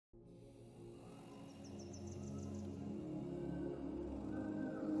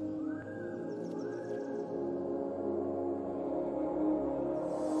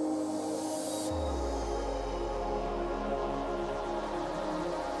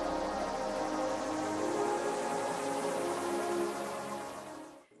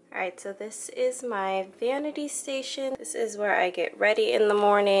Alright, so this is my vanity station. This is where I get ready in the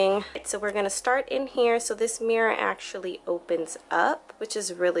morning. So we're gonna start in here. So this mirror actually opens up, which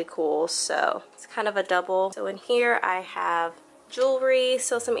is really cool. So it's kind of a double. So in here I have jewelry,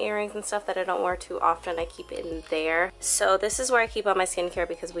 so some earrings and stuff that I don't wear too often. I keep it in there. So this is where I keep all my skincare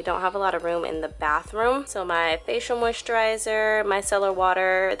because we don't have a lot of room in the bathroom. So my facial moisturizer, micellar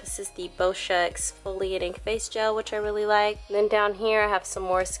water. This is the Boscia Exfoliating Face Gel, which I really like. And then down here I have some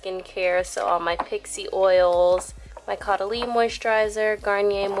more skincare. So all my Pixi oils, my Caudalie moisturizer,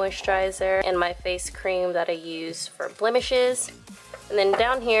 Garnier moisturizer, and my face cream that I use for blemishes. And then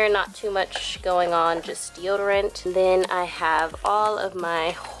down here, not too much going on, just deodorant. And then I have all of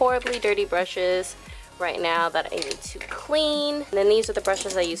my horribly dirty brushes right now that I need to clean. And then these are the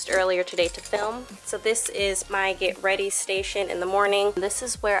brushes I used earlier today to film. So this is my get ready station in the morning. This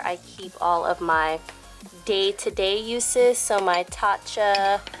is where I keep all of my day-to-day uses. So my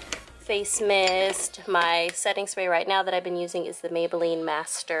Tatcha face mist, my setting spray right now that I've been using is the Maybelline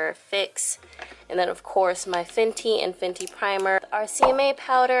Master Fix. And then of course my Fenty and Fenty primer, RCMA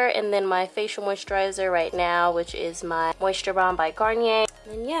powder, and then my facial moisturizer right now, which is my Moisture Bomb by Garnier.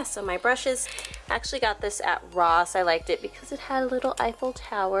 And then yeah, so my brushes, I actually got this at Ross. I liked it because it had a little Eiffel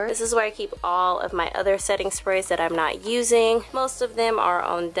Tower. This is where I keep all of my other setting sprays that I'm not using. Most of them are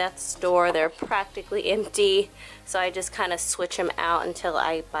on death's door. They're practically empty. So I just kind of switch them out until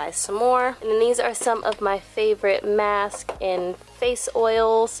I buy some more. And then these are some of my favorite mask and face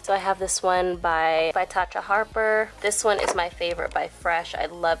oils. So I have this one by Tatcha Harper. This one is my favorite by Fresh. I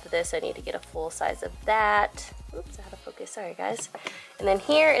love this. I need to get a full size of that. Oops, out of focus, sorry guys. And then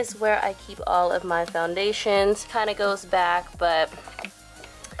here is where I keep all of my foundations. Kind of goes back, but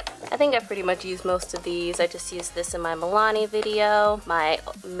I think I pretty much used most of these. I just used this in my Milani video. My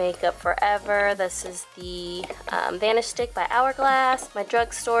Makeup Forever. This is the Vanish Stick by Hourglass. My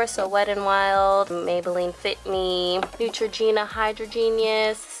drugstore, so Wet n Wild, Maybelline Fit Me, Neutrogena Hydra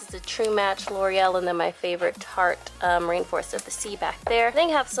Genius. This is the True Match L'Oreal, and then my favorite Tarte Rainforest of the Sea back there. I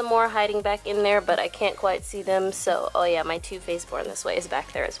think I have some more hiding back in there, but I can't quite see them. So, oh yeah, my Too Faced Born This Way is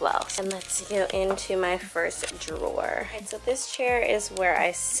back there as well. And let's go into my first drawer. Alright, so this chair is where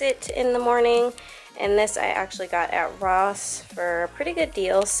I sit in the morning, and this I actually got at Ross for a pretty good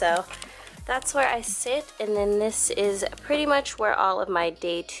deal, so that's where I sit. And then this is pretty much where all of my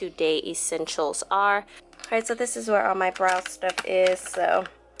day-to-day essentials are. Alright, so this is where all my brow stuff is. So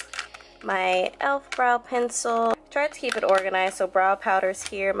my e.l.f. brow pencil, try to keep it organized, so brow powder's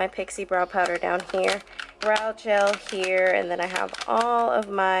here, my Pixi brow powder down here, brow gel here, and then I have all of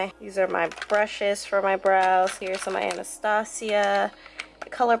my, these are my brushes for my brows here, so my Anastasia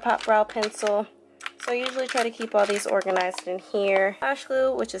ColourPop brow pencil. So I usually try to keep all these organized in here. Lash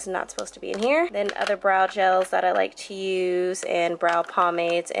glue, which is not supposed to be in here. Then other brow gels that I like to use, and brow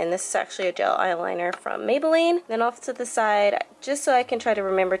pomades. And this is actually a gel eyeliner from Maybelline. Then off to the side, just so I can try to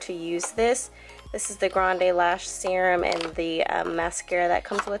remember to use this. This is the Grande Lash Serum and the mascara that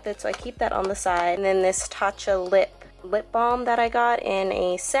comes with it. So I keep that on the side. And then this Tatcha lip balm that I got in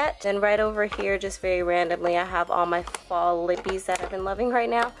a set. And right over here, just very randomly, I have all my fall lippies that I've been loving right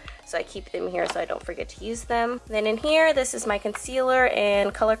now. So I keep them here so I don't forget to use them. Then in here, this is my concealer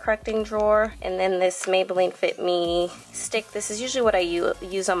and color correcting drawer. And then this Maybelline Fit Me stick. This is usually what I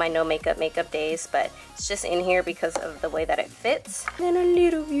use on my no makeup days, but it's just in here because of the way that it fits. And then a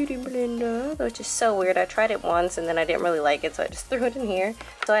little beauty blender, which is so weird. I tried it once and then I didn't really like it, so I just threw it in here.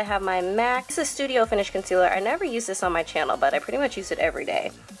 So I have my MAC. This is Studio Finish Concealer. I never use this on my channel, but I pretty much use it every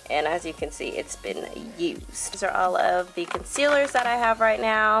day. And as you can see, it's been used. These are all of the concealers that I have right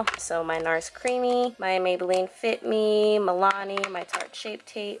now. So my NARS Creamy, my Maybelline Fit Me, Milani, my Tarte Shape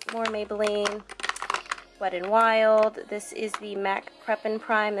Tape, more Maybelline, Wet n Wild. This is the MAC Prep and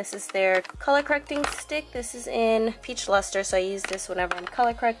Prime. This is their color correcting stick. This is in Peach Luster, so I use this whenever I'm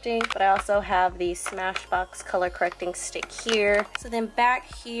color correcting. But I also have the Smashbox color correcting stick here. So then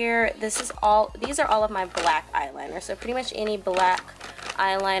back here, these are all of my black eyeliner. So pretty much any black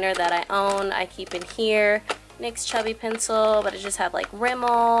eyeliner that I own, I keep in here. NYX Chubby Pencil, but I just have like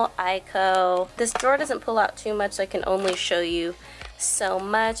Rimmel, Ico. This drawer doesn't pull out too much, so I can only show you so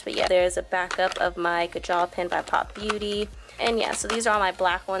much. But yeah, there's a backup of my Kajal pen by Pop Beauty. And yeah, so these are all my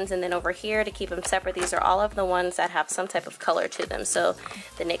black ones. And then over here, to keep them separate, these are all of the ones that have some type of color to them. So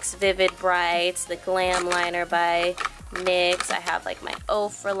the NYX Vivid Brights, the Glam Liner by NYX. I have like my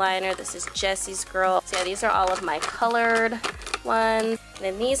Ofra liner. This is Jessie's Girl. So yeah, these are all of my colored ones.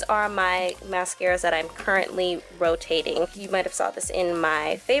 And then these are my mascaras that I'm currently rotating. You might have saw this in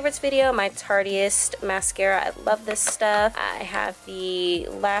my favorites video, my Tarteist mascara. I love this stuff. I have the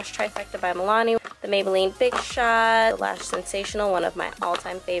Lash Trifecta by Milani. the Maybelline Big Shot, the Lash Sensational, one of my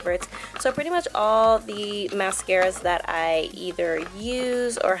all-time favorites. So pretty much all the mascaras that I either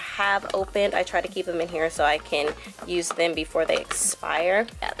use or have opened, I try to keep them in here so I can use them before they expire.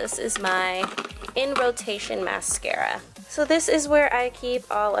 Yeah, this is my In Rotation mascara. So this is where I keep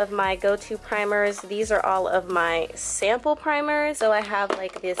all of my go-to primers. These are all of my sample primers. So I have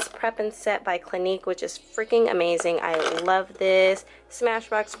like this Prep and Set by Clinique, which is freaking amazing. I love this.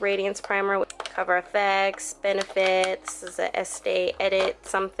 Smashbox Radiance Primer with Cover FX, Benefits. This is a Estee Edit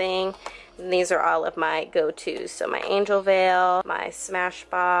something. And these are all of my go-tos. So my Angel Veil, my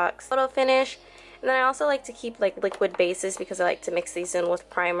Smashbox Photo Finish. And then I also like to keep like liquid bases because I like to mix these in with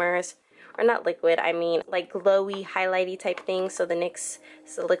primers. Or not liquid, I mean like glowy, highlighty type things. So the NYX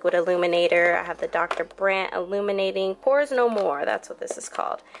is the Liquid Illuminator. I have the Dr. Brandt Illuminating Pores No More. That's what this is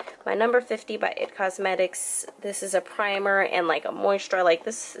called. My number 50 by IT Cosmetics. This is a primer and like a moisturizer. Like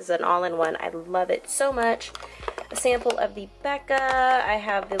this is an all-in-one. I love it so much. A sample of the Becca. I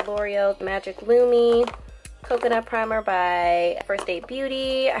have the L'Oreal Magic Lumi Coconut Primer by First Aid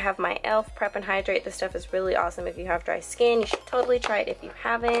Beauty. I have my e.l.f. Prep and Hydrate. This stuff is really awesome if you have dry skin. You should totally try it if you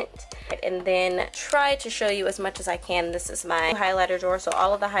haven't. And then try to show you as much as I can. This is my highlighter drawer. So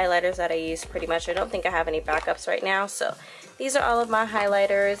all of the highlighters that I use pretty much. I don't think I have any backups right now. So these are all of my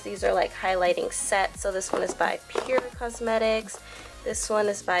highlighters. These are like highlighting sets. So this one is by Pure Cosmetics. This one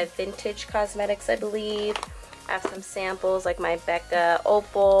is by Vintage Cosmetics, I believe. I have some samples like my Becca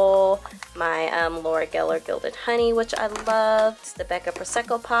Opal, my Laura Geller Gilded Honey, which I love. It's the Becca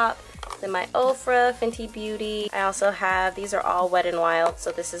Prosecco Pop. Then my Ofra Fenty Beauty. I also have, these are all Wet n Wild.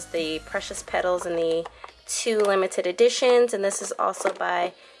 So this is the Precious Petals in the 2 limited editions. And this is also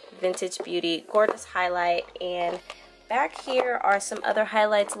by Vintage Beauty Gorgeous Highlight. And back here are some other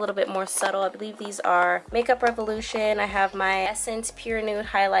highlights, a little bit more subtle. I believe these are Makeup Revolution. I have my Essence Pure Nude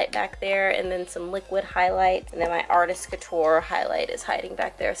highlight back there, and then some liquid highlight. And then my Artist Couture highlight is hiding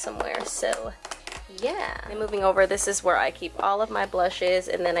back there somewhere. So yeah. And moving over, this is where I keep all of my blushes,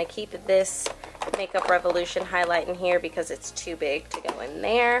 and then I keep this Makeup Revolution highlight in here because it's too big to go in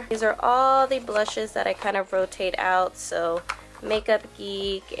there. These are all the blushes that I kind of rotate out. So Makeup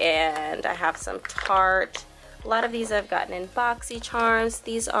Geek, and I have some Tarte. A lot of these I've gotten in BoxyCharms.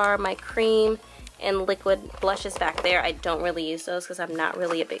 These are my cream and liquid blushes back there. I don't really use those because I'm not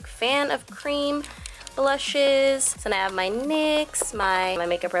really a big fan of cream blushes. So now I have my NYX, my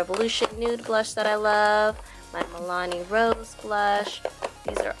Makeup Revolution nude blush that I love, my Milani Rose blush.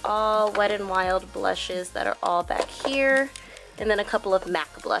 These are all Wet n Wild blushes that are all back here. And then a couple of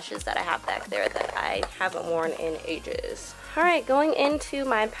MAC blushes that I have back there that I haven't worn in ages. Alright, going into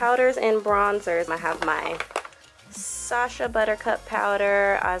my powders and bronzers, I have my Sasha Buttercup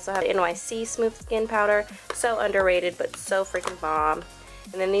powder. I also have NYC Smooth Skin powder. So underrated, but so freaking bomb.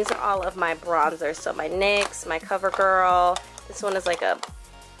 And then these are all of my bronzers. So my NYX, my CoverGirl. This one is like a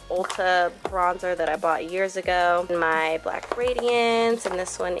Ulta bronzer that I bought years ago. My Black Radiance, and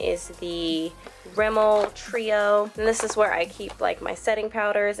this one is the Rimmel Trio. And this is where I keep like my setting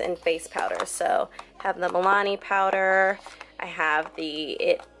powders and face powders. So I have the Milani powder. I have the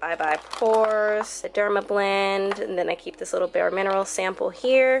It Bye Bye Pores, the Derma Blend, and then I keep this little Bare Minerals sample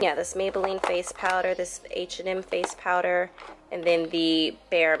here. Yeah, this Maybelline face powder, this H&M face powder, and then the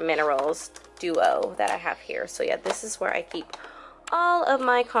Bare Minerals duo that I have here. So yeah, this is where I keep all of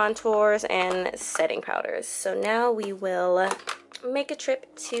my contours and setting powders. So now we will make a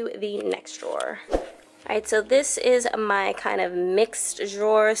trip to the next drawer. Alright, so this is my kind of mixed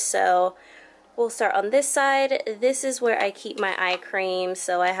drawer. So we'll start on this side. This is where I keep my eye cream.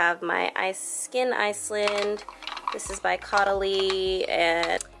 So I have my Skin Iceland. This is by Caudalie,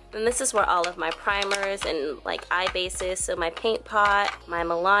 and then this is where all of my primers and like eye bases. So my Paint Pot, my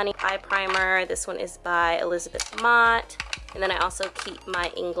Milani eye primer. This one is by Elizabeth Mott. And then I also keep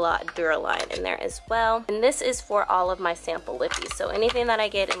my Inglot Duraline in there as well. And this is for all of my sample lippies. So anything that I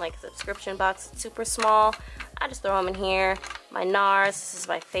get in like a subscription box, it's super small, I just throw them in here. My NARS, this is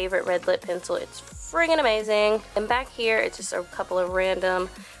my favorite red lip pencil. It's friggin' amazing. And back here, it's just a couple of random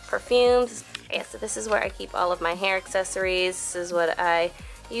perfumes. Yeah, so this is where I keep all of my hair accessories. This is what I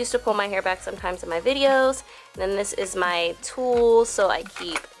use to pull my hair back sometimes in my videos. And then this is my tools. So I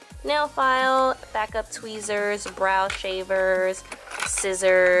keep nail file, backup tweezers, brow shavers,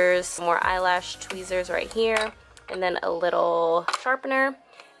 scissors, more eyelash tweezers right here, and then a little sharpener.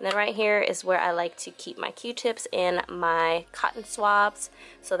 And then right here is where I like to keep my Q-tips and my cotton swabs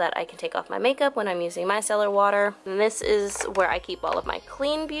so that I can take off my makeup when I'm using micellar water. And this is where I keep all of my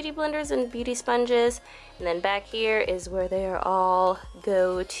clean beauty blenders and beauty sponges. And then back here is where they are all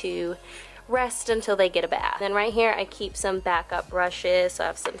go to rest until they get a bath. Then right here I keep some backup brushes. So I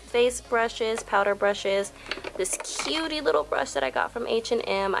have some face brushes, powder brushes, this cutie little brush that I got from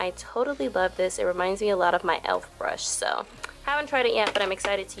H&M. I totally love this. It reminds me a lot of my e.l.f. brush. So haven't tried it yet, but I'm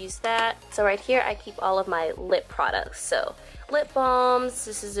excited to use that. So right here I keep all of my lip products. So lip balms,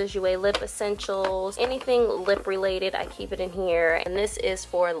 this is the Jouer Lip Essentials, anything lip related, I keep it in here. And this is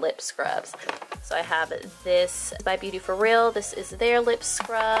for lip scrubs. So I have this by Beauty For Real. This is their lip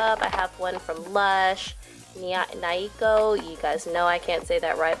scrub. I have one from Lush, Naiko. You guys know I can't say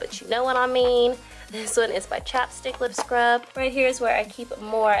that right, but you know what I mean. This one is by Chapstick Lip Scrub. Right here is where I keep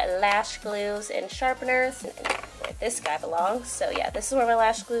more lash glues and sharpeners, and where this guy belongs. So yeah, this is where my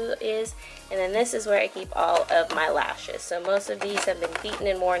lash glue is. And then this is where I keep all of my lashes. So most of these have been beaten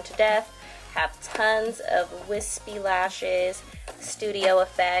and worn to death. Have tons of wispy lashes, Studio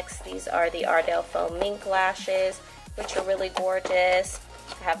Effects. These are the Ardell Foam Mink lashes, which are really gorgeous.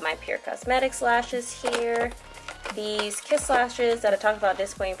 I have my Pure Cosmetics lashes here. These Kiss lashes that I talked about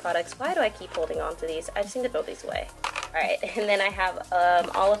disappointing products. Why do I keep holding on to these? I just need to throw these away. Alright, and then I have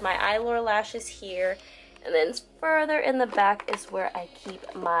all of my Eylure lashes here. And then further in the back is where I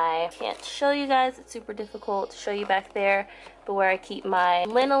keep my, can't show you guys, it's super difficult to show you back there, but where I keep my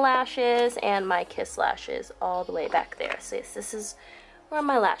Lena lashes and my Kiss lashes all the way back there. So yes, this is where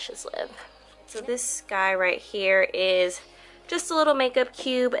my lashes live. So this guy right here is just a little makeup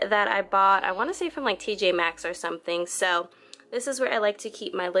cube that I bought, I want to say from like TJ Maxx or something. So this is where I like to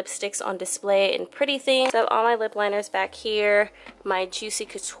keep my lipsticks on display and pretty things. So I have all my lip liners back here, my Juicy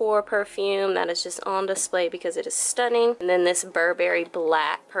Couture perfume that is just on display because it is stunning, and then this Burberry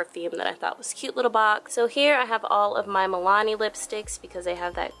Black perfume that I thought was a cute little box. So here I have all of my Milani lipsticks because they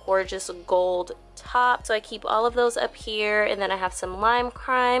have that gorgeous gold top. So I keep all of those up here, and then I have some Lime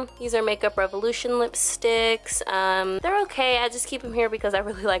Crime. These are Makeup Revolution lipsticks. They're okay, I just keep them here because I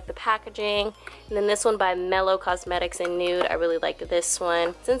really like the packaging. And then this one by Mellow Cosmetics in Nude, I really like this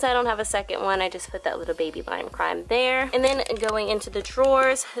one. Since I don't have a second one, I just put that little baby Lime Crime there. And then going into the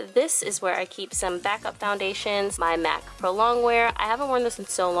drawers, this is where I keep some backup foundations, my MAC Pro Longwear. I haven't worn this in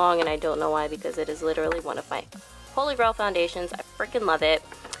so long and I don't know why, because it is literally one of my holy grail foundations. I freaking love it.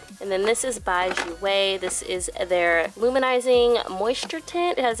 And then this is by Jouer. This is their Luminizing Moisture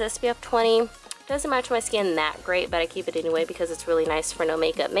Tint. It has SPF 20. Doesn't match my skin that great, but I keep it anyway because it's really nice for no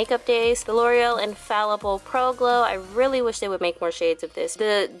makeup days. The L'Oreal Infallible Pro Glow. I really wish they would make more shades of this.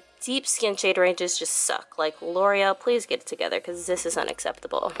 The deep skin shade ranges just suck. Like, L'Oreal, please get it together because this is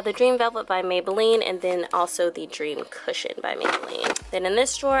unacceptable. The Dream Velvet by Maybelline, and then also the Dream Cushion by Maybelline. Then in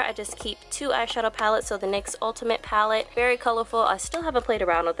this drawer, I just keep 2 eyeshadow palettes. So the NYX Ultimate palette, very colorful. I still haven't played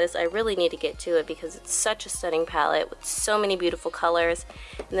around with this. I really need to get to it because it's such a stunning palette with so many beautiful colors.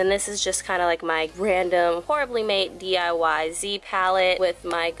 And then this is just kind of like my random, horribly made DIY Z palette with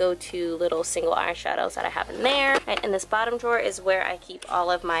my go-to little single eyeshadows that I have in there. Right, in this bottom drawer is where I keep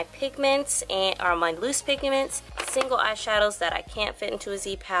all of my pigments and my loose pigments, single eyeshadows that I can't fit into a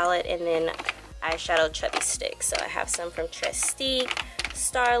Z palette, and then eyeshadow chubby sticks. So I have some from Trestique,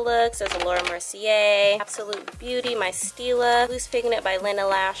 Starlux, there's a Laura Mercier, Absolute Beauty, my Stila, Loose Pigment by Lena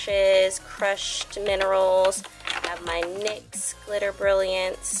Lashes, Crushed Minerals. I have my NYX Glitter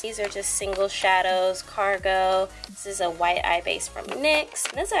Brilliance. These are just single shadows, Cargo. This is a white eye base from NYX.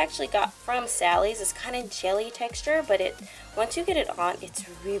 And this I actually got from Sally's. It's kind of jelly texture, but once you get it on, it's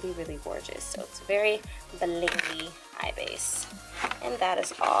really, really gorgeous. So it's very blingy eye base. And that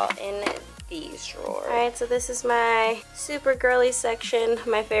is all in these drawers. Alright, so this is my super girly section.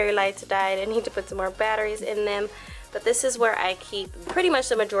 My fairy lights died. I need to put some more batteries in them. But this is where I keep pretty much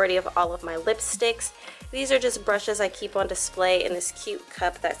the majority of all of my lipsticks. These are just brushes I keep on display in this cute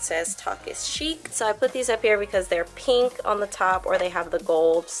cup that says Talk is Chic. So I put these up here because they're pink on the top, or they have the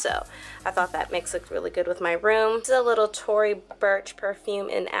gold. So I thought that mix looked really good with my room. This is a little Tory Burch perfume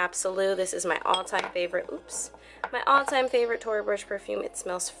in Absolute. This is my all-time favorite. Oops. My all-time favorite Tory Burch perfume. It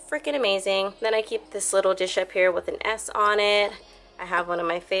smells freaking amazing. Then I keep this little dish up here with an S on it. I have one of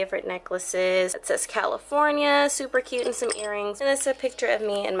my favorite necklaces. It says California, super cute, and some earrings. And it's a picture of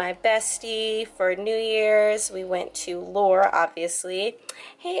me and my bestie for New Year's. We went to Lure, obviously.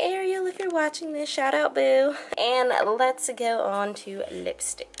 Hey Ariel, if you're watching this, shout out boo. And let's go on to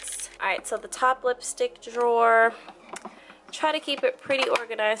lipsticks. Alright, so the top lipstick drawer, try to keep it pretty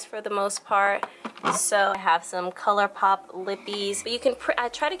organized for the most part. So I have some ColourPop lippies, but you can I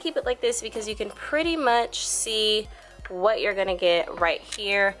try to keep it like this because you can pretty much see what you're gonna get right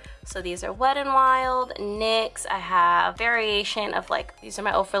here. So these are Wet n Wild, NYX. I have variation of like, these are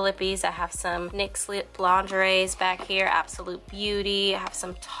my Ofra Lippies. I have some NYX lip lingeries back here, Absolute Beauty. I have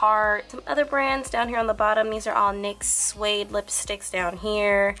some Tarte, some other brands down here on the bottom. These are all NYX suede lipsticks down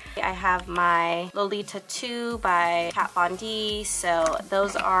here. I have my Lolita 2 by Kat Von D. So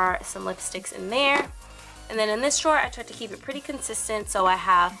those are some lipsticks in there. And then in this drawer, I tried to keep it pretty consistent. So I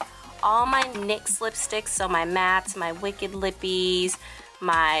have all my NYX lipsticks, so my mattes, my Wicked Lippies,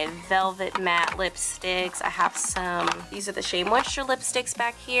 my Velvet Matte lipsticks. I have some, these are the Shea Moisture lipsticks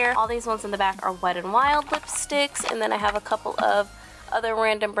back here. All these ones in the back are Wet n Wild lipsticks. And then I have a couple of other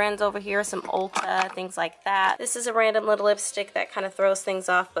random brands over here, some Ulta, things like that. This is a random little lipstick that kind of throws things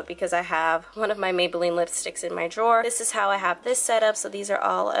off, but because I have one of my Maybelline lipsticks in my drawer, this is how I have this set up. So these are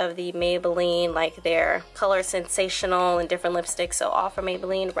all of the Maybelline, like their Color Sensational and different lipsticks, so all from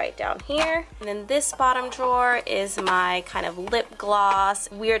Maybelline right down here. And then this bottom drawer is my kind of lip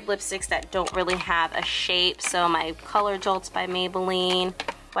gloss, weird lipsticks that don't really have a shape. So my Color Jolts by Maybelline,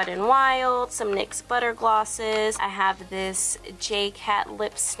 Wet n Wild, some NYX Butter Glosses. I have this J-Cat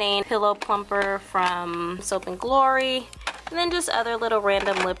Lip Stain Pillow Plumper from Soap & Glory. And then just other little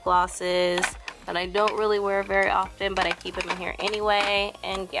random lip glosses that I don't really wear very often, but I keep them in here anyway.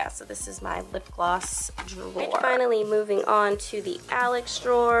 And yeah, so this is my lip gloss drawer. And finally, moving on to the Alex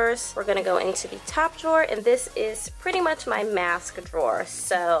drawers. We're gonna go into the top drawer, and this is pretty much my mask drawer.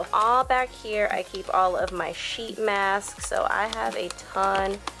 So all back here, I keep all of my sheet masks. So I have a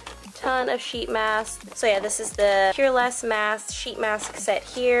ton of sheet masks. So yeah, this is the Pure Less mask sheet mask set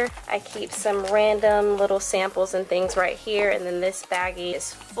here. I keep some random little samples and things right here, and then this baggie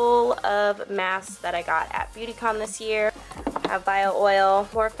is full of masks that I got at Beautycon this year. I have Bio Oil,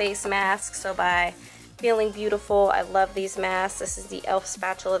 more face masks, so by Feeling Beautiful. I love these masks. This is the e.l.f.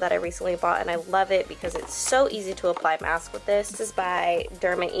 spatula that I recently bought, and I love it because it's so easy to apply mask with this. This is by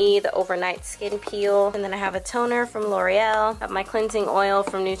Derma E, the Overnight Skin Peel. And then I have a toner from L'Oreal. I have my cleansing oil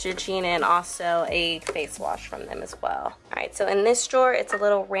from Neutrogena, and also a face wash from them as well. Alright, so in this drawer, it's a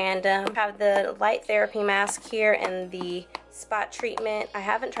little random. I have the Light Therapy mask here and the Spot Treatment. I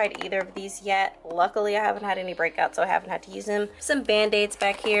haven't tried either of these yet. Luckily, I haven't had any breakouts, so I haven't had to use them. Some Band-Aids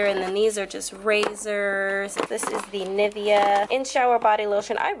back here, and then these are just razors. This is the Nivea In Shower Body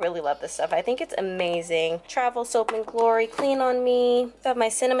Lotion. I really love this stuff. I think it's amazing. Travel Soap & Glory Clean On Me. I have my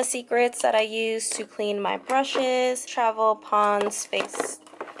Cinema Secrets that I use to clean my brushes. Travel Pond's face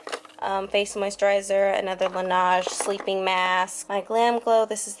moisturizer, another Laneige sleeping mask, my Glam Glow.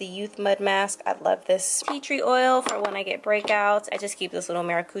 This is the Youth Mud Mask. I love this. Tea tree oil for when I get breakouts. I just keep this little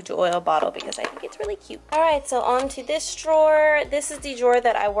Maracuja oil bottle because I think it's really cute. Alright, so on to this drawer. This is the drawer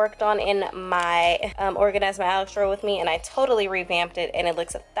that I worked on in my Organize My Alex drawer with me, and I totally revamped it, and it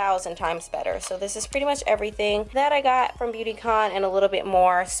looks 1,000 times better. So this is pretty much everything that I got from Beautycon and a little bit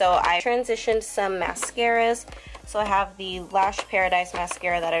more. So I transitioned some mascaras. So I have the Lash Paradise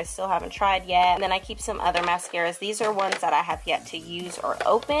mascara that I still haven't tried yet. And then I keep some other mascaras. These are ones that I have yet to use or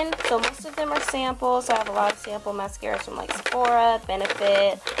open. So most of them are samples. So I have a lot of sample mascaras from like Sephora,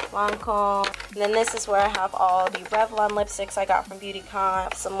 Benefit, Lancome. And then this is where I have all the Revlon lipsticks I got from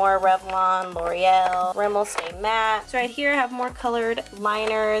Beautycon. Some more Revlon, L'Oreal, Rimmel Stay Matte. So right here I have more colored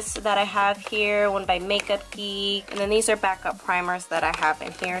liners that I have here. One by Makeup Geek. And then these are backup primers that I have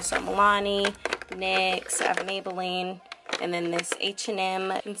in here. So Milani, NYX, I have Maybelline, and then this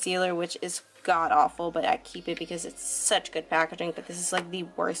H&M concealer, which is god-awful, but I keep it because it's such good packaging, but this is like the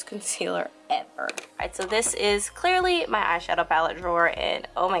worst concealer ever. Alright, so this is clearly my eyeshadow palette drawer, and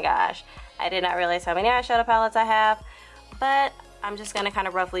oh my gosh, I did not realize how many eyeshadow palettes I have, but I'm just going to kind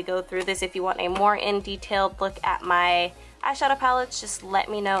of roughly go through this. If you want a more in-detailed look at my eyeshadow palettes, just let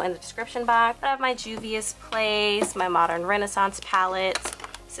me know in the description box. I have my Juvia's Place, my Modern Renaissance palettes.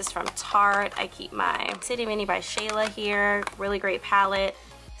 This is from Tarte. I keep my City Mini by Shayla here. Really great palette.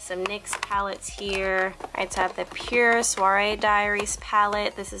 Some NYX palettes here. I have the Pure Soiree Diaries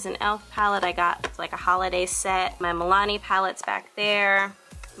palette. This is an e.l.f. palette I got. It's like a holiday set. My Milani palettes back there.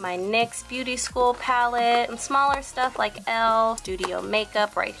 My NYX Beauty School palette. Some smaller stuff like e.l.f. Studio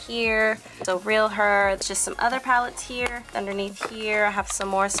Makeup right here. So Real Her. Just some other palettes here. Underneath here, I have some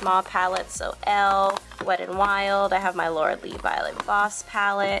more small palettes. So e.l.f. Wet n Wild. I have my Laura Lee Violet Voss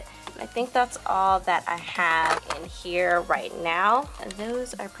palette. And I think that's all that I have in here right now. And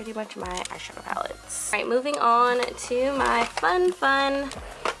those are pretty much my eyeshadow palettes. Alright, moving on to my fun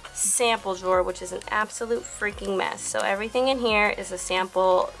sample drawer, which is an absolute freaking mess. So everything in here is a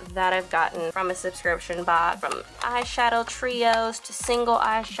sample that I've gotten from a subscription box, from eyeshadow trios to single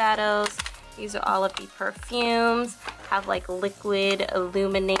eyeshadows. These are all of the perfumes. Have like liquid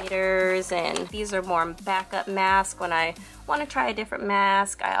illuminators, and these are more backup masks when I want to try a different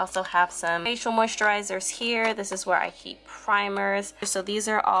mask. I also have some facial moisturizers here. This is where I keep primers. So these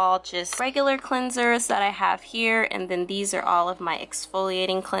are all just regular cleansers that I have here, and then these are all of my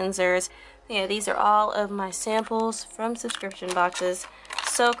exfoliating cleansers. Yeah, these are all of my samples from subscription boxes.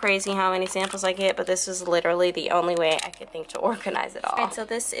 So crazy how many samples I get, but this is literally the only way I could think to organize it all. Alright, so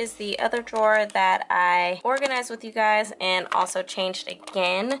this is the other drawer that I organized with you guys and also changed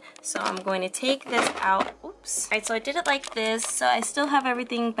again. So I'm going to take this out. Oops. Alright, so I did it like this. So I still have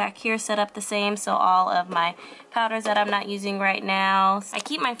everything back here set up the same. So all of my powders that I'm not using right now. I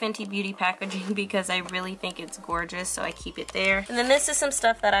keep my Fenty Beauty packaging because I really think it's gorgeous, so I keep it there. And then this is some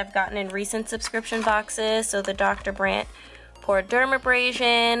stuff that I've gotten in recent subscription boxes. So the Dr. Brandt Pore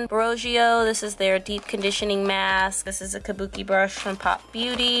Dermabrasion, Borogio, this is their deep conditioning mask. This is a kabuki brush from Pop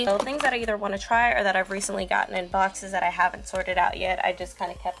Beauty. So things that I either want to try or that I've recently gotten in boxes that I haven't sorted out yet. I just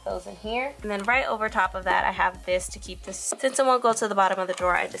kind of kept those in here. And then right over top of that, I have this to keep this. Since it won't go to the bottom of the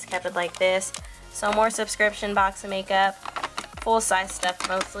drawer, I just kept it like this. So more subscription box of makeup, full size stuff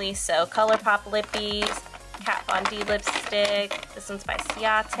mostly. So ColourPop lippies, Kat Von D lipstick. This one's by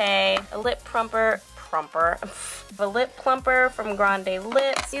Ciate. A lip plumper. A lip plumper from Grande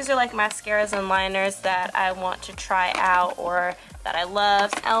Lips. These are like mascaras and liners that I want to try out or that I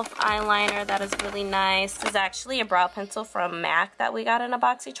love. e.l.f. eyeliner, that is really nice. This is actually a brow pencil from MAC that we got in a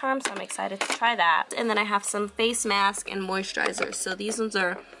BoxyCharm, so I'm excited to try that. And then I have some face mask and moisturizers. So these ones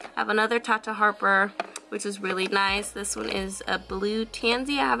are, I have another Tata Harper, which is really nice. This one is a blue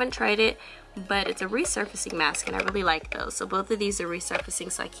tansy. I haven't tried it, but it's a resurfacing mask and I really like those. So both of these are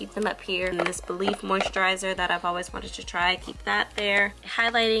resurfacing, so I keep them up here. And this Belief moisturizer that I've always wanted to try, I keep that there.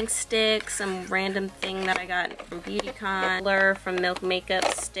 Highlighting stick, some random thing that I got from Beautycon. Blur from Milk Makeup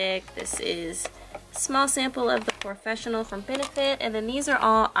stick. This is a small sample of the Professional from Benefit. And then these are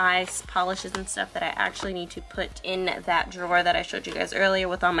all eye polishes and stuff that I actually need to put in that drawer that I showed you guys earlier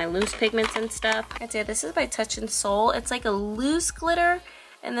with all my loose pigments and stuff. I'd say this is by Touch in Sol. It's like a loose glitter.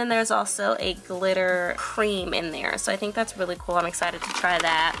 And then there's also a glitter cream in there. So I think that's really cool. I'm excited to try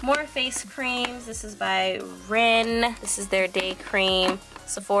that. More face creams. This is by Ren. This is their day cream.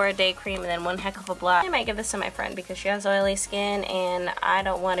 Sephora day cream, and then One Heck of a Blot. I might give this to my friend because she has oily skin and I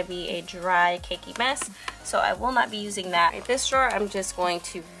don't want to be a dry, cakey mess. So I will not be using that. This drawer I'm just going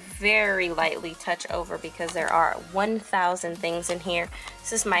to very lightly touch over because there are 1,000 things in here.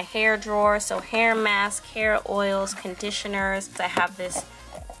 This is my hair drawer. So hair mask, hair oils, conditioners. I have this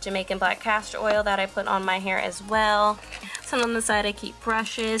Jamaican black castor oil that I put on my hair as well. So on the side I keep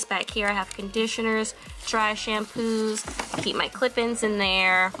brushes. Back here I have conditioners, dry shampoos, keep my clip-ins in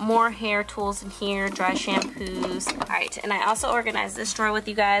there, more hair tools in here, dry shampoos. Alright, and I also organized this drawer with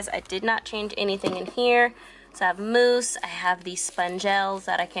you guys. I did not change anything in here. So I have mousse, I have these Spongelles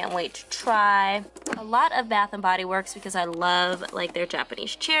that I can't wait to try. A lot of Bath & Body Works because I love like their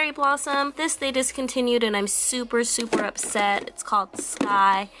Japanese cherry blossom. This they discontinued and I'm super upset. It's called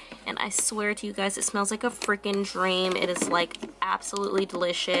Sky and I swear to you guys it smells like a freaking dream. It is like absolutely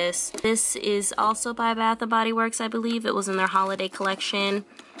delicious. This is also by Bath & Body Works, I believe. It was in their holiday collection.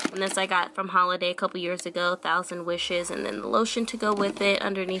 And this I got from Holiday a couple years ago, 1,000 Wishes, and then the lotion to go with it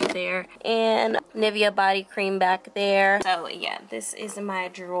underneath there, and Nivea body cream back there. So yeah, this is my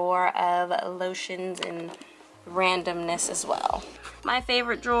drawer of lotions and randomness as well. My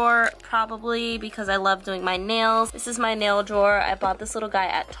favorite drawer, probably because I love doing my nails. This is my nail drawer. I bought this little guy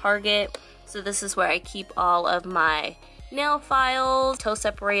at Target. So this is where I keep all of my nail files, toe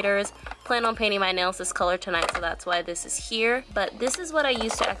separators. Plan on painting my nails this color tonight, so that's why this is here. But this is what I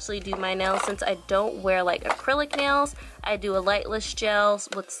use to actually do my nails. Since I don't wear like acrylic nails, I do a lightless gel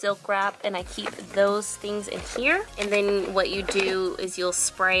with silk wrap and I keep those things in here. And then what you do is you'll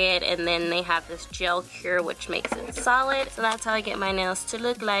spray it and then they have this gel cure which makes it solid. So that's how I get my nails to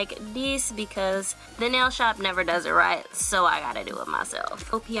look like this because the nail shop never does it right, so I gotta do it myself.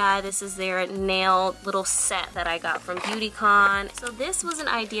 OPI, this is their nail little set that I got from Beautycon. So this was an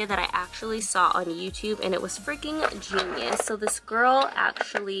idea that I actually saw on YouTube and it was freaking genius. So this girl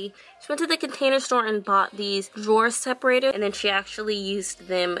actually, she went to the Container Store and bought these drawer separators and then she actually used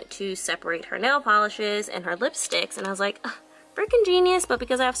them to separate her nail polishes and her lipsticks, and I was like, freaking genius. But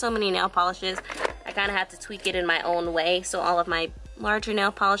because I have so many nail polishes, I kind of had to tweak it in my own way. So all of my larger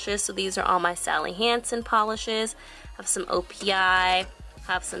nail polishes, so these are all my Sally Hansen polishes, have some OPI,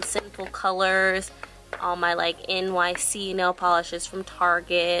 have some Sinful Colors, all my like NYC nail polishes from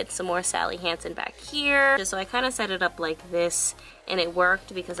Target, some more Sally Hansen back here. So I kind of set it up like this and it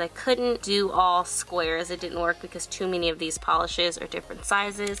worked because I couldn't do all squares. It didn't work because too many of these polishes are different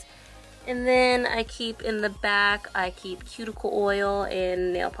sizes. And then I keep in the back, I keep cuticle oil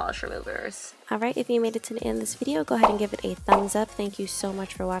and nail polish removers. Alright, if you made it to the end of this video, go ahead and give it a thumbs up. Thank you so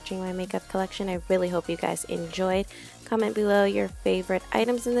much for watching my makeup collection. I really hope you guys enjoyed. Comment below your favorite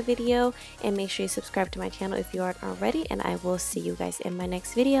items in the video, and make sure you subscribe to my channel if you aren't already, and I will see you guys in my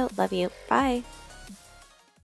next video. Love you. Bye!